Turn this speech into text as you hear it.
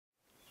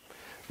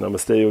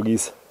Namaste,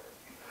 yogis.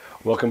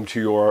 Welcome to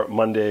your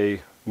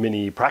Monday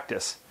mini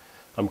practice.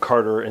 I'm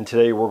Carter, and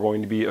today we're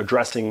going to be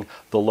addressing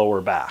the lower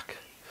back.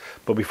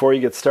 But before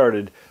you get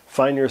started,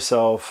 find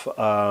yourself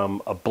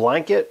a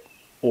blanket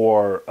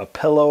or a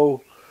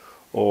pillow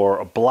or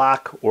a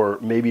block or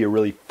maybe a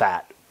really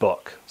fat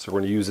book. So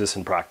we're going to use this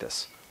in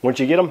practice. Once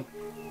you get them,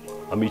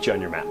 I'll meet you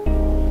on your mat.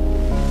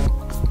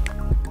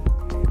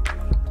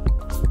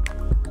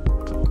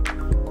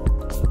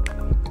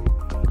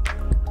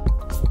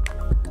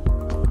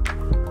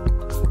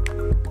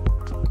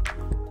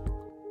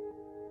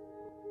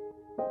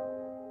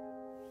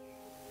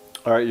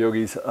 All right,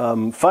 yogis,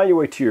 find your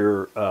way to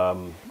your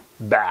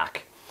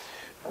back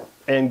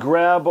and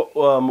grab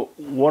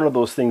one of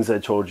those things I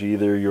told you,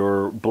 either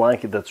your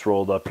blanket that's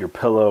rolled up, your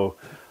pillow,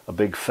 a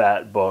big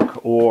fat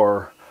book,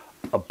 or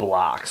a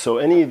block. So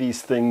any of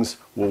these things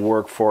will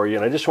work for you.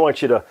 And I just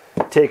want you to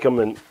take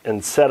them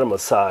and set them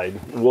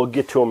aside. We'll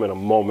get to them in a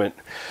moment.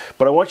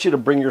 But I want you to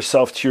bring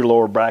yourself to your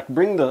lower back.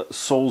 Bring the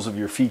soles of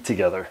your feet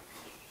together.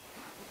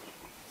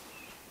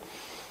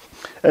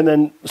 And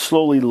then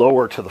slowly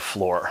lower to the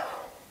floor.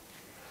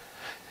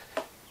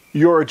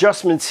 Your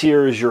adjustments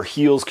here is your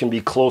heels can be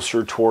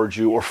closer towards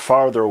you or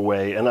farther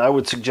away, and I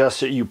would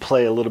suggest that you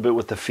play a little bit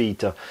with the feet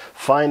to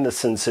find the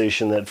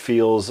sensation that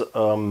feels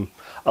a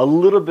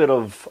little bit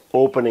of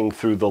opening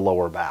through the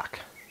lower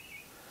back.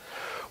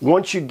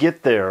 Once you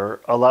get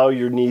there, allow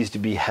your knees to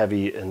be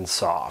heavy and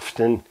soft,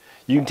 and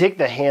you can take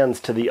the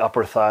hands to the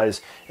upper thighs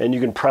and you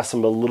can press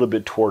them a little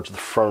bit towards the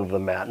front of the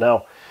mat.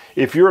 Now,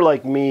 if you're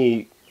like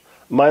me,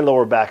 my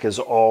lower back is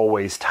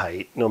always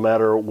tight, no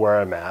matter where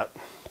I'm at.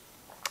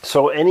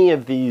 So any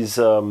of these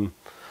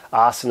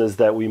asanas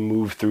that we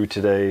move through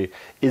today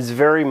is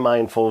very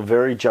mindful,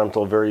 very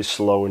gentle, very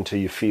slow until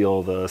you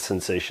feel the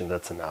sensation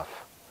that's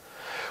enough.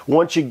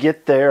 Once you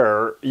get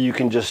there, you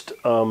can just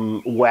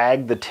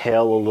wag the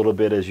tail a little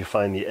bit as you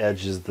find the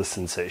edges of the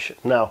sensation.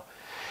 Now,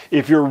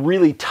 if you're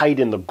really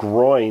tight in the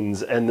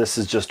groins and this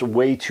is just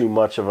way too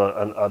much of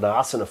an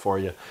asana for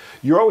you,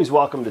 you're always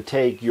welcome to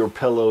take your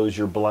pillows,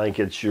 your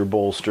blankets, your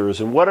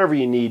bolsters, and whatever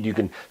you need, you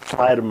can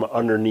slide them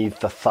underneath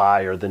the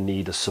thigh or the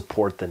knee to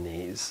support the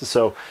knees.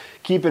 So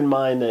keep in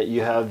mind that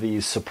you have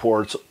these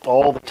supports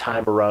all the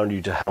time around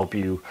you to help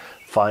you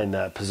find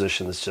that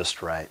position that's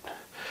just right.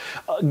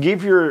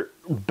 Give your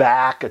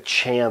back a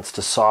chance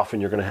to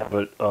soften. You're going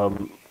to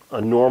have a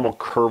normal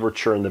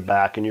curvature in the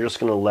back, and you're just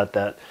going to let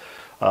that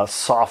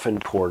soften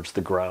towards the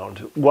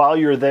ground. While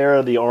you're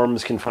there, the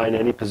arms can find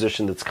any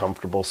position that's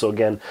comfortable. So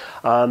again,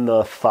 on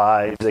the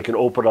thighs, they can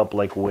open up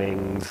like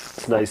wings.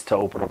 It's nice to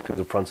open up through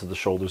the fronts of the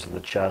shoulders and the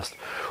chest.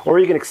 Or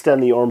you can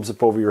extend the arms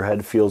up over your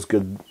head. Feels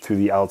good through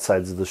the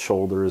outsides of the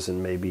shoulders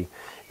and maybe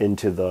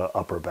into the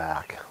upper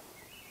back.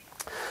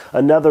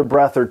 Another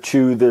breath or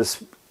two,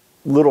 this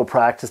little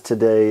practice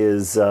today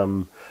is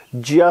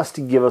just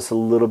to give us a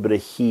little bit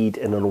of heat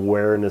and an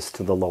awareness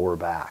to the lower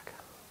back.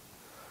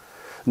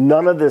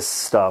 None of this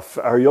stuff,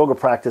 our yoga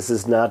practice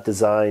is not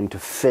designed to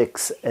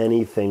fix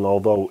anything,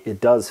 although it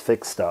does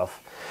fix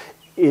stuff.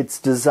 It's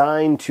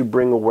designed to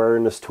bring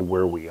awareness to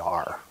where we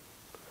are.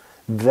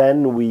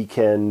 Then we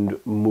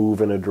can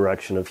move in a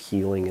direction of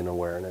healing and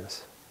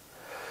awareness.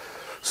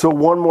 So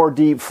one more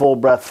deep, full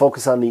breath.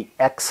 Focus on the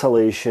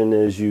exhalation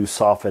as you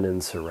soften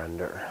and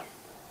surrender.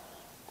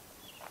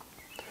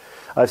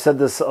 I've said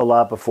this a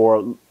lot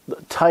before.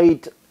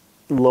 Tight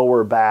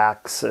lower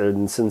backs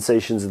and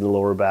sensations in the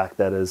lower back,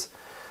 that is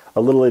a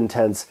little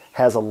intense,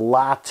 has a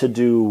lot to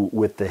do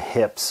with the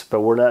hips, but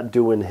we're not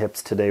doing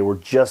hips today. We're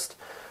just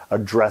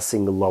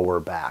addressing the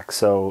lower back.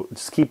 So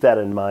just keep that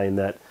in mind,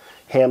 that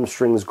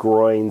hamstrings,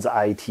 groins,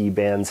 IT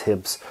bands,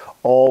 hips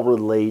all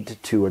relate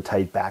to a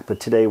tight back, but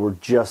today we're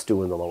just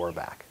doing the lower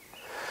back.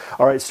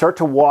 All right, start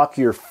to walk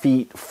your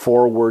feet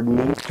forward,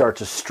 knees start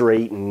to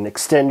straighten,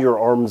 extend your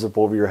arms up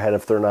over your head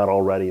if they're not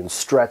already, and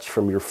stretch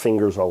from your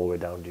fingers all the way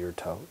down to your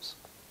toes.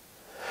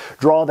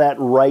 Draw that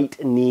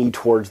right knee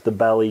towards the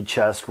belly,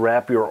 chest,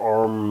 wrap your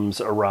arms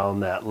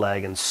around that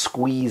leg and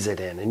squeeze it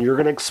in. And you're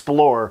going to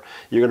explore,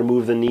 you're going to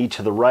move the knee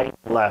to the right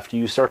and left.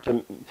 You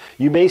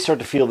may start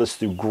to feel this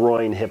through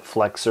groin, hip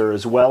flexor,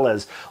 as well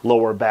as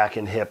lower back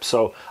and hip.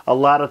 So a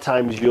lot of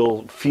times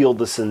you'll feel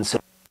the sensation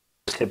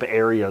in hip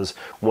areas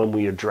when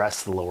we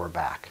address the lower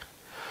back.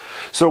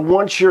 So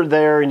once you're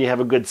there and you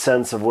have a good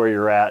sense of where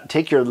you're at,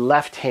 take your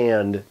left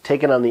hand,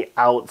 take it on the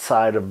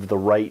outside of the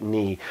right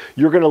knee.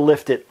 You're going to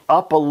lift it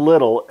up a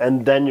little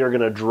and then you're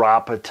going to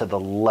drop it to the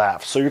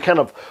left. So you're kind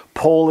of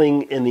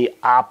pulling in the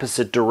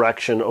opposite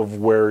direction of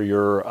where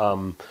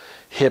your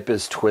hip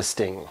is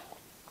twisting.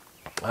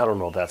 I don't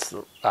know if that's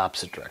the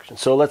opposite direction.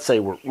 So let's say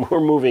we're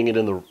moving it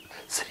in the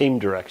same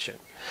direction.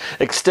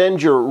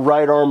 Extend your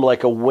right arm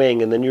like a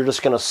wing, and then you're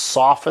just going to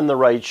soften the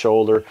right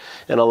shoulder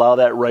and allow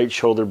that right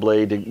shoulder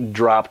blade to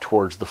drop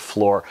towards the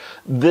floor.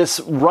 This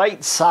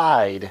right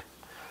side,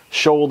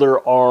 shoulder,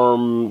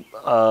 arm,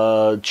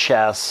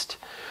 chest,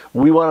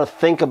 We want to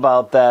think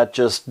about that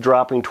just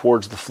dropping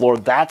towards the floor.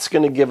 That's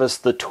going to give us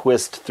the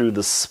twist through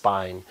the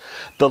spine.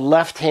 The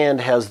left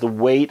hand has the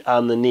weight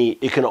on the knee.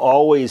 It can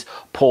always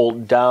pull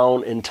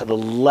down and to the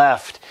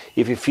left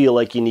if you feel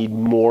like you need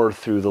more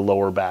through the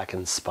lower back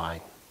and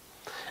spine.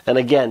 And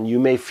again, you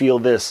may feel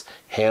this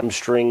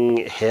hamstring,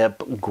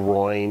 hip,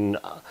 groin,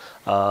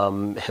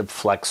 hip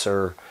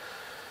flexor.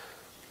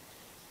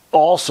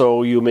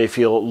 Also, you may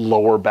feel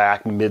lower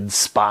back,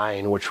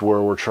 mid-spine, which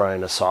where we're trying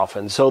to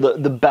soften. So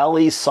the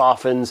belly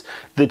softens,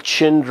 the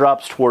chin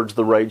drops towards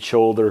the right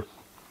shoulder,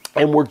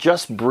 and we're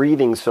just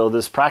breathing. So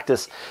this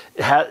practice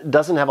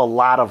doesn't have a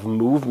lot of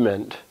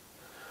movement,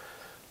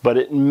 but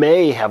it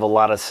may have a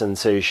lot of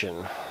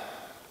sensation.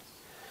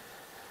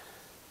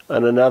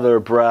 And another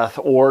breath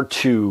or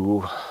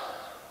two.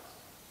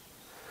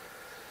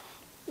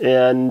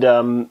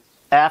 And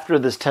after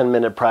this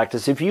 10-minute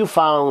practice, if you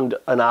found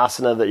an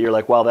asana that you're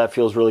like, wow, that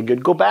feels really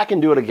good, go back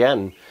and do it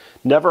again.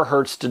 Never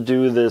hurts to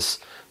do this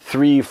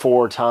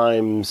 3-4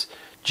 times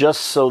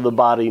just so the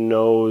body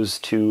knows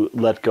to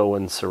let go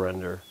and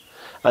surrender.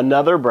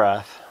 Another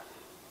breath.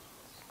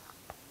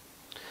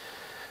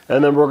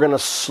 And then we're going to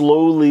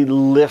slowly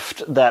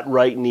lift that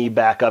right knee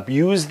back up.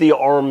 Use the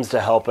arms to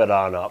help it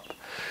on up.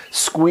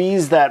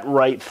 Squeeze that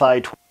right thigh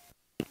towards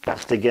the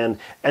chest again.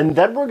 And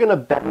then we're going to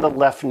bend the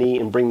left knee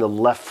and bring the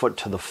left foot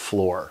to the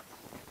floor.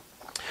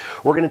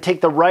 We're going to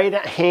take the right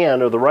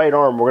hand or the right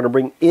arm. We're going to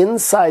bring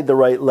inside the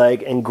right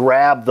leg and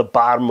grab the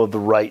bottom of the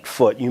right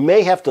foot. You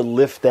may have to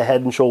lift the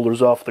head and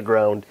shoulders off the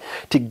ground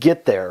to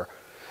get there.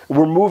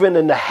 We're moving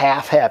into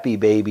half happy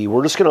baby.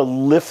 We're just going to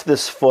lift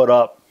this foot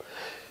up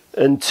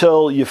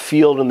until you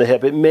feel it in the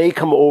hip. It may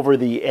come over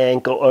the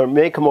ankle or it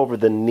may come over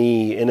the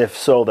knee, and if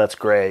so, that's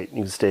great.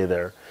 You can stay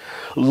there.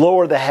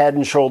 Lower the head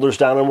and shoulders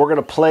down, and we're going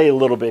to play a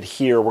little bit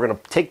here. We're going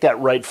to take that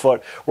right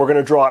foot. We're going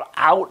to draw it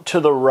out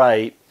to the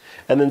right,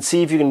 and then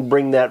see if you can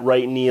bring that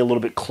right knee a little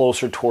bit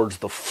closer towards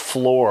the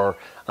floor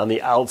on the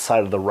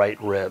outside of the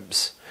right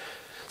ribs.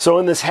 So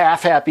in this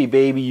half happy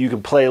baby, you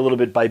can play a little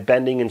bit by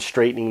bending and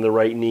straightening the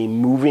right knee,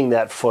 moving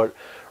that foot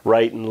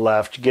right and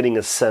left, getting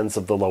a sense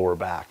of the lower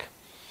back.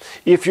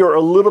 If you're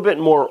a little bit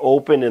more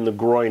open in the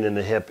groin and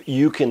the hip,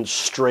 you can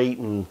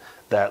straighten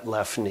that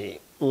left knee.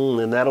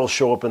 And that'll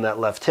show up in that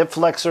left hip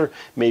flexor,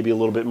 maybe a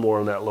little bit more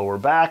in that lower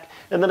back.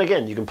 And then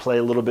again, you can play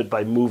a little bit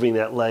by moving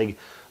that leg,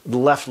 the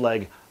left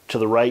leg to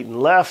the right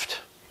and left,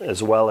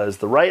 as well as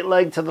the right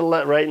leg to the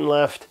right and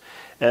left,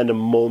 and a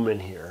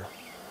moment here.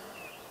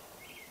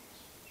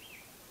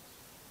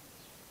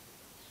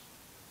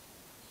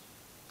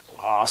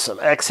 Awesome.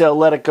 Exhale,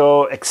 let it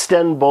go.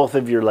 Extend both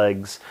of your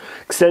legs.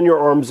 Extend your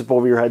arms up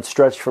over your head.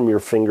 Stretch from your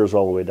fingers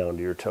all the way down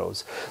to your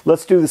toes.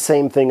 Let's do the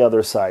same thing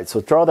other side.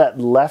 So draw that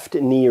left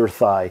knee or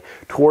thigh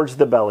towards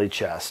the belly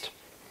chest.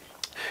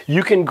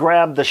 You can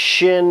grab the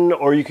shin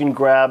or you can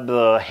grab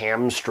the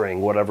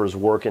hamstring, whatever's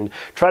working.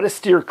 Try to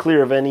steer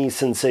clear of any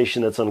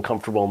sensation that's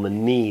uncomfortable in the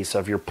knee. So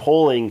if you're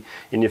pulling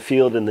and you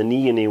feel it in the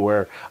knee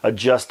anywhere,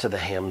 adjust to the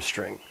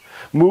hamstring.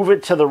 Move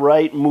it to the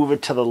right, move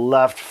it to the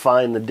left,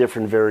 find the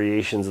different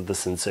variations of the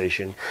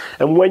sensation.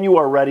 And when you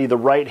are ready, the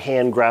right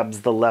hand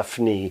grabs the left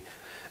knee.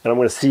 And I'm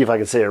going to see if I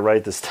can say it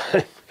right this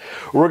time.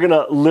 We're going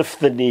to lift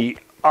the knee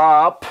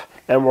up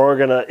and we're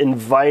going to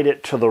invite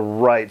it to the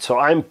right. So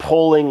I'm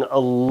pulling a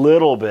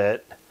little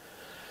bit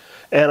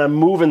and I'm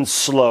moving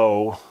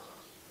slow.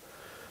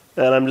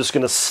 And I'm just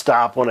going to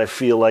stop when I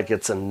feel like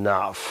it's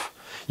enough.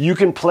 You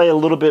can play a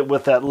little bit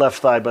with that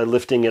left thigh by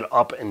lifting it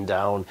up and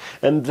down.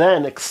 And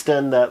then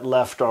extend that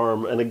left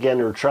arm. And again,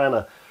 you're trying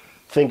to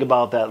think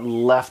about that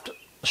left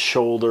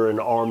shoulder and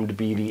arm to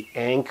be the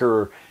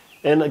anchor.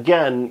 And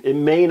again, it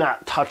may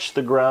not touch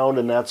the ground,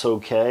 and that's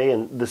okay.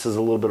 And this is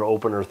a little bit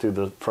opener through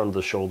the front of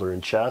the shoulder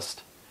and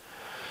chest.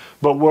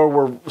 But where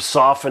we're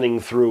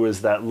softening through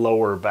is that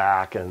lower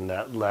back and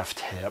that left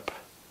hip.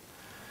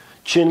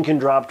 Chin can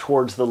drop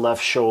towards the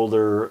left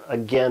shoulder.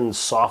 Again,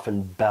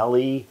 soften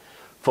belly.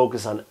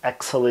 Focus on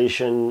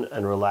exhalation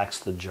and relax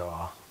the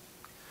jaw.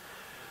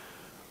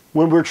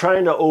 When we're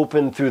trying to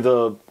open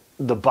through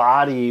the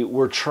body,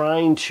 we're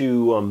trying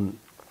to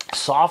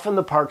soften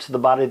the parts of the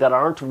body that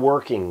aren't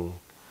working.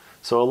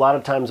 So a lot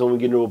of times when we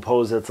get into a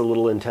pose that's a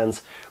little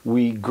intense,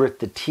 we grit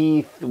the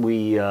teeth,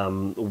 we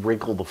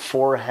wrinkle the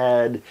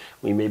forehead,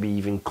 we maybe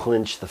even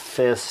clench the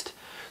fist.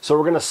 So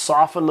we're going to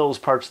soften those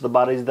parts of the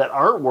body that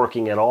aren't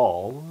working at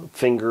all.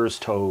 Fingers,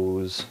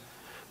 toes,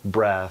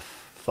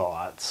 breath,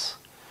 thoughts.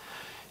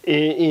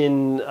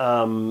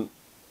 To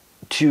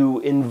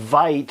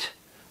invite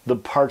the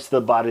parts of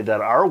the body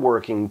that are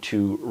working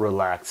to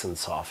relax and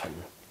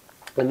soften.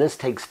 And this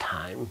takes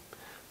time.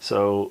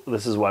 So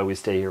this is why we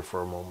stay here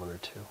for a moment or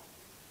two.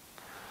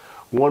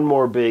 One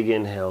more big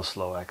inhale,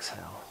 slow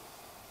exhale.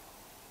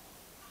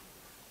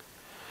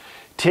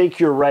 Take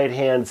your right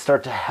hand,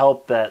 start to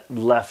help that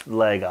left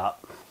leg up.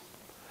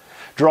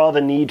 Draw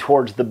the knee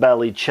towards the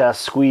belly,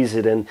 chest, squeeze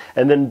it in,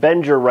 and then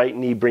bend your right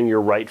knee, bring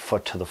your right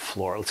foot to the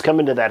floor. Let's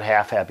come into that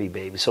half happy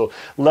baby. So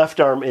left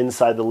arm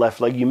inside the left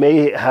leg. You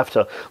may have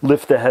to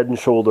lift the head and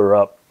shoulder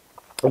up.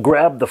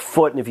 grab the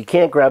foot, and if you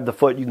can't grab the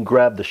foot, you can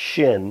grab the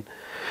shin,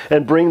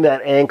 and bring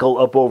that ankle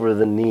up over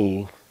the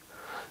knee.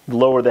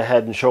 Lower the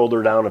head and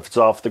shoulder down if it's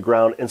off the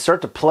ground, and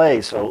start to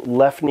play. So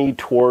left knee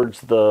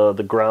towards the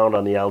ground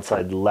on the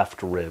outside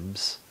left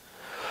ribs.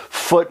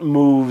 Foot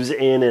moves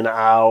in and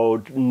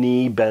out,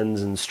 knee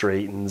bends and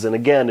straightens. And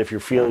again, if you're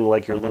feeling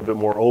like you're a little bit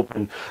more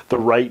open, the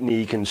right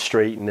knee can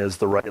straighten as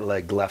the right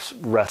leg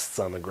rests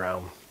on the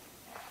ground.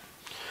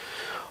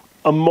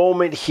 A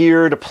moment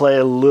here to play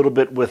a little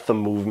bit with the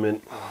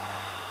movement.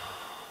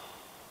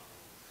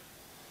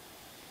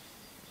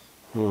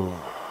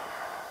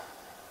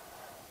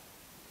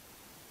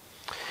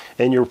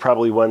 And you're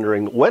probably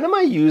wondering, when am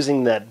I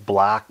using that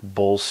block,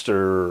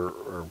 bolster,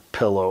 or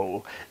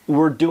pillow?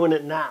 We're doing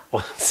it now.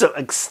 So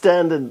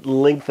extend and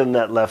lengthen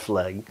that left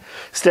leg.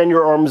 Extend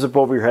your arms up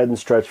over your head and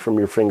stretch from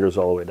your fingers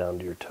all the way down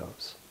to your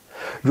toes.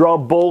 Draw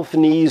both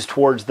knees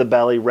towards the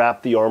belly,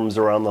 wrap the arms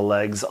around the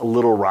legs, a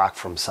little rock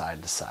from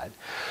side to side.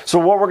 So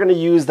what we're going to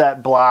use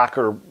that block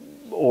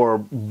or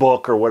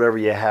book or whatever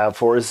you have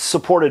for is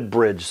supported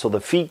bridge. So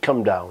the feet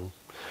come down.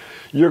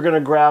 You're going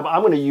to grab,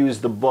 I'm going to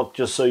use the book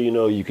just so you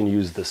know you can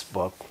use this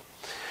book.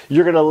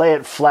 You're going to lay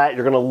it flat,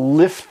 you're going to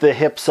lift the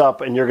hips up,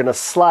 and you're going to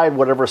slide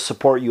whatever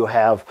support you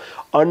have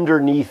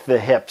underneath the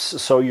hips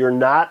so you're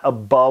not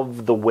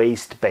above the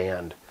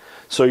waistband.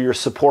 So you're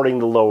supporting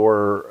the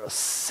lower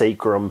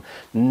sacrum,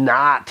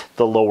 not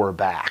the lower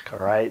back, all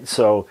right?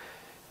 So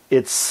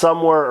it's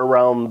somewhere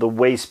around the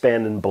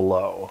waistband and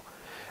below.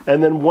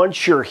 And then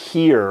once you're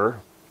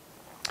here,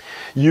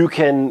 you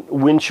can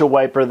windshield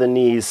wiper the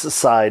knees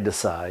side to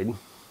side.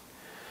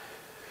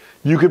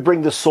 You could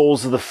bring the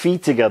soles of the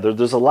feet together.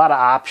 There's a lot of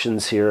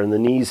options here, and the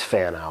knees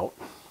fan out.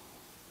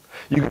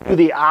 You can do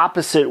the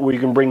opposite where you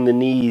can bring the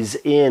knees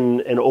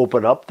in and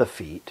open up the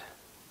feet.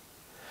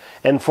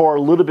 And for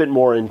a little bit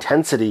more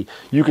intensity,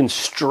 you can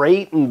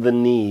straighten the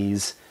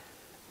knees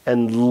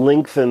and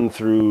lengthen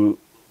through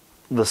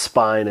the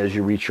spine as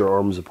you reach your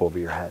arms up over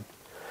your head.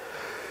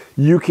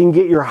 You can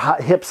get your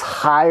hips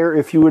higher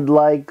if you would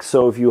like.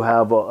 So if you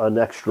have an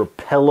extra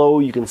pillow,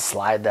 you can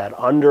slide that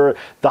under.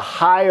 The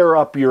higher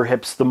up your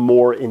hips, the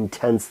more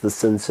intense the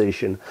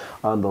sensation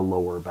on the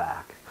lower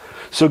back.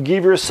 So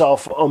give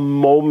yourself a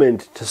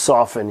moment to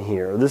soften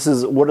here. This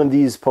is one of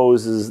these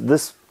poses,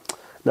 this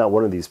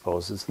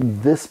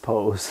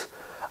pose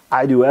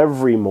I do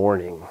every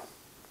morning.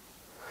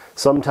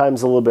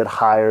 Sometimes a little bit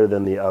higher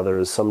than the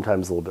others,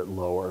 sometimes a little bit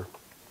lower.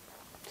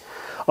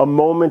 A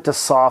moment to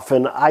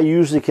soften. I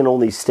usually can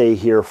only stay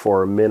here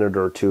for a minute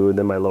or two, and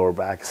then my lower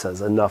back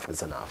says enough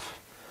is enough.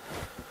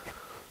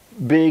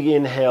 Big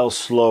inhale,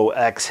 slow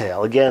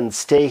exhale. Again,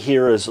 stay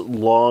here as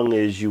long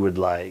as you would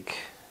like.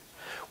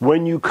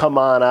 When you come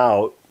on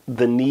out,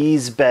 the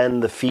knees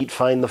bend, the feet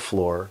find the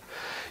floor.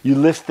 You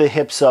lift the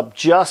hips up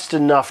just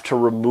enough to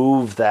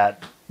remove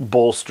that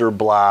bolster,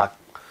 block,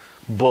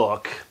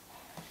 book.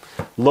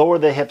 Lower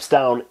the hips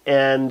down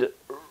and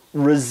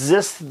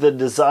resist the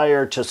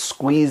desire to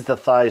squeeze the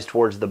thighs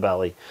towards the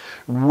belly.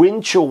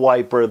 Windshield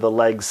wiper the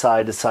legs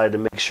side to side to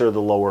make sure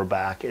the lower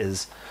back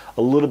is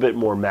a little bit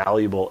more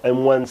malleable.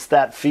 And once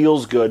that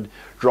feels good,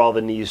 draw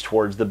the knees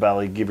towards the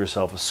belly, give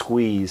yourself a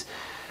squeeze.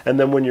 And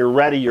then when you're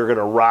ready, you're going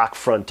to rock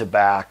front to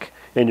back,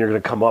 and you're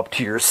going to come up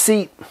to your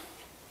seat.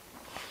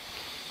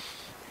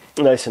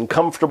 Nice and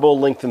comfortable,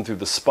 lengthen through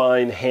the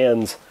spine,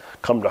 hands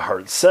come to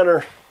heart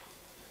center.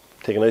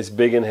 Take a nice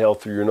big inhale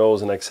through your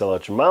nose and exhale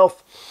out your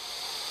mouth.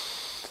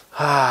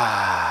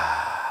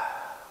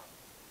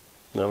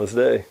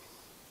 Namaste.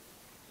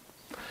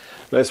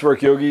 Nice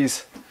work,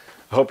 yogis.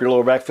 I hope your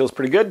lower back feels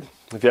pretty good.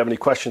 If you have any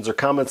questions or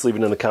comments, leave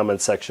it in the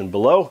comments section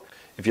below.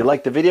 If you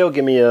liked the video,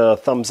 give me a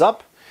thumbs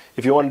up.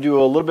 If you want to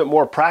do a little bit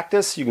more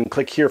practice, you can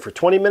click here for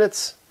 20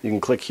 minutes. You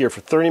can click here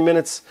for 30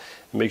 minutes.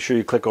 And make sure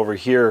you click over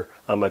here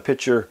on my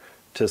picture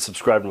to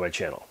subscribe to my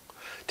channel.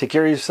 Take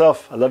care of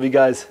yourself. I love you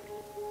guys.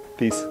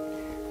 Peace.